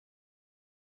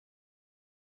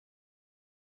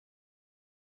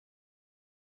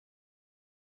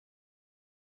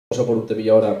Vamos a por un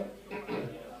temilla ahora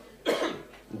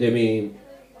de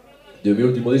mi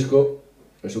último disco.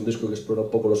 Es un disco que explora un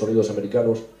poco los sonidos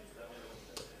americanos.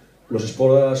 Los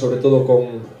explora sobre todo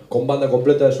con banda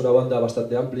completa. Es una banda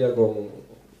bastante amplia,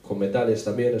 con metales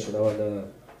también. Es una banda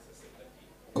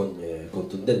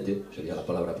contundente, sería la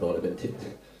palabra probablemente.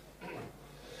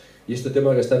 Y este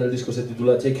tema que está en el disco se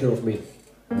titula Take Care of Me.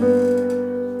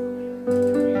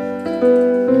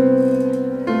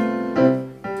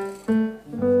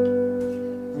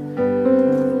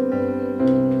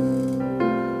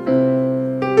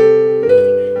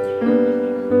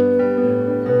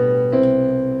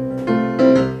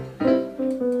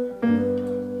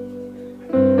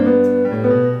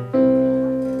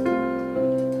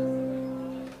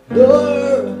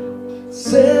 Lord,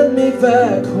 send me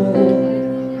back home.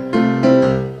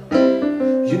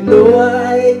 You know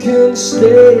I can't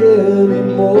stay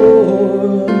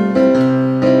anymore.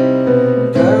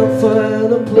 Can't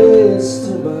find a place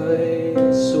to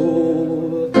my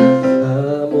soul.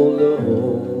 I'm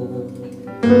alone.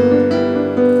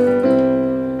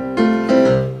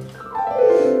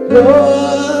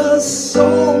 Lord,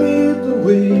 show me the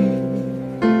way.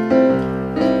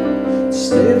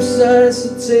 Steps I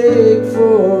should take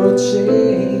for a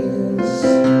chance.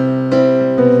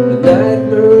 The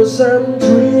nightmares I'm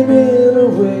dreaming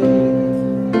away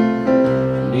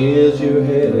near your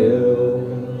hell.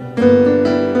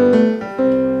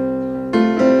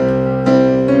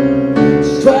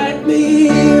 Strike me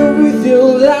with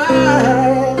your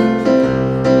light.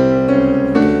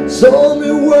 Show me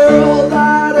a world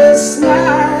that is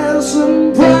nice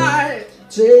and bright.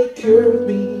 Take care of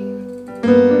me.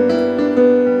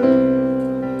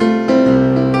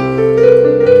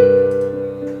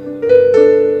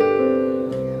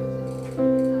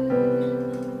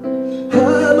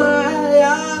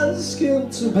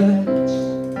 To match.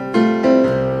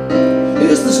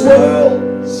 Is this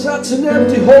world such an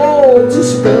empty hole to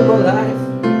spend my life?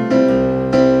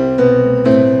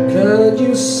 Can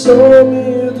you show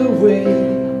me the way?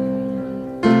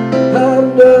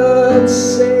 I'm not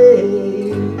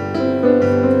safe.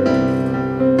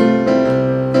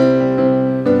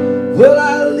 Will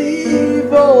I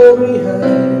leave all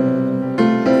behind?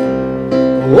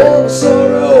 All the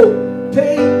sorrow,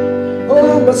 pain,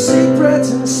 all my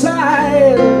secrets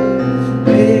inside.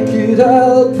 Make it,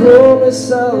 I'll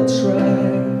promise I'll try.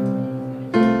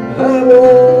 I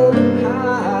won't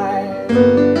hide.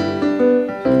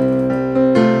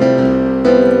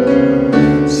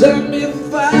 Send me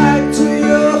back to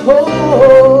your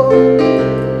home,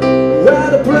 where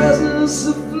the presence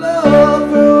of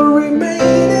love will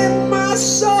remain in my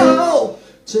soul.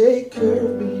 Take care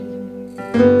of me.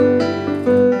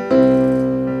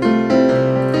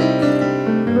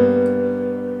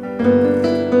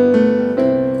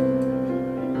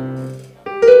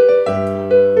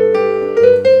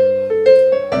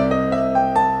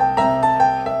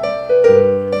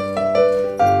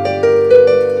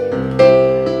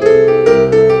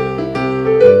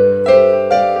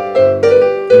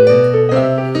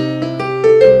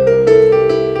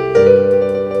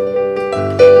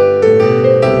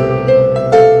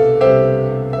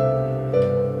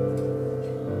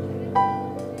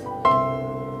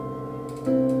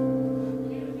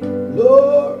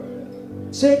 Lord,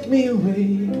 take me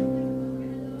away.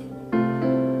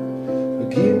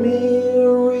 Give me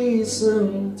a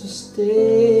reason to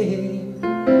stay.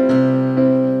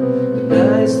 The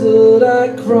nights that I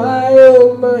cry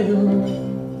on my own,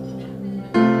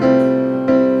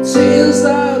 seems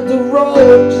that the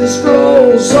road just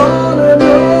goes on and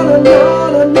on and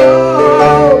on and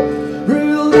on.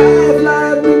 Real life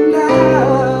like me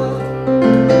now.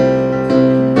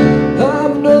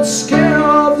 I'm not scared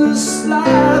of this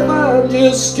life, I'm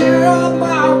just scared of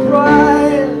my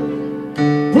pride.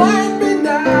 Blind me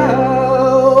now.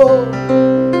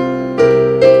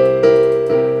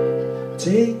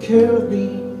 Take care of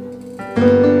me.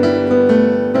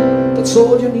 That's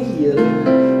all you need,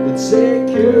 but take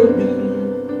care of me.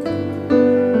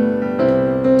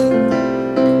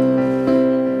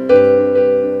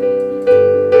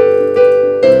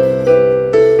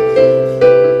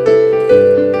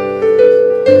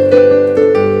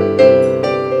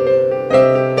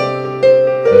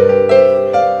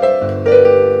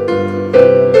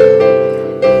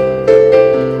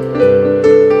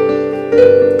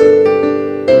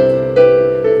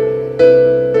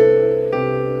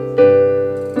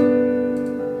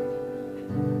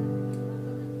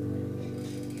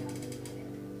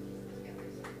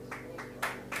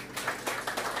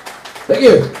 Thank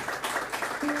you.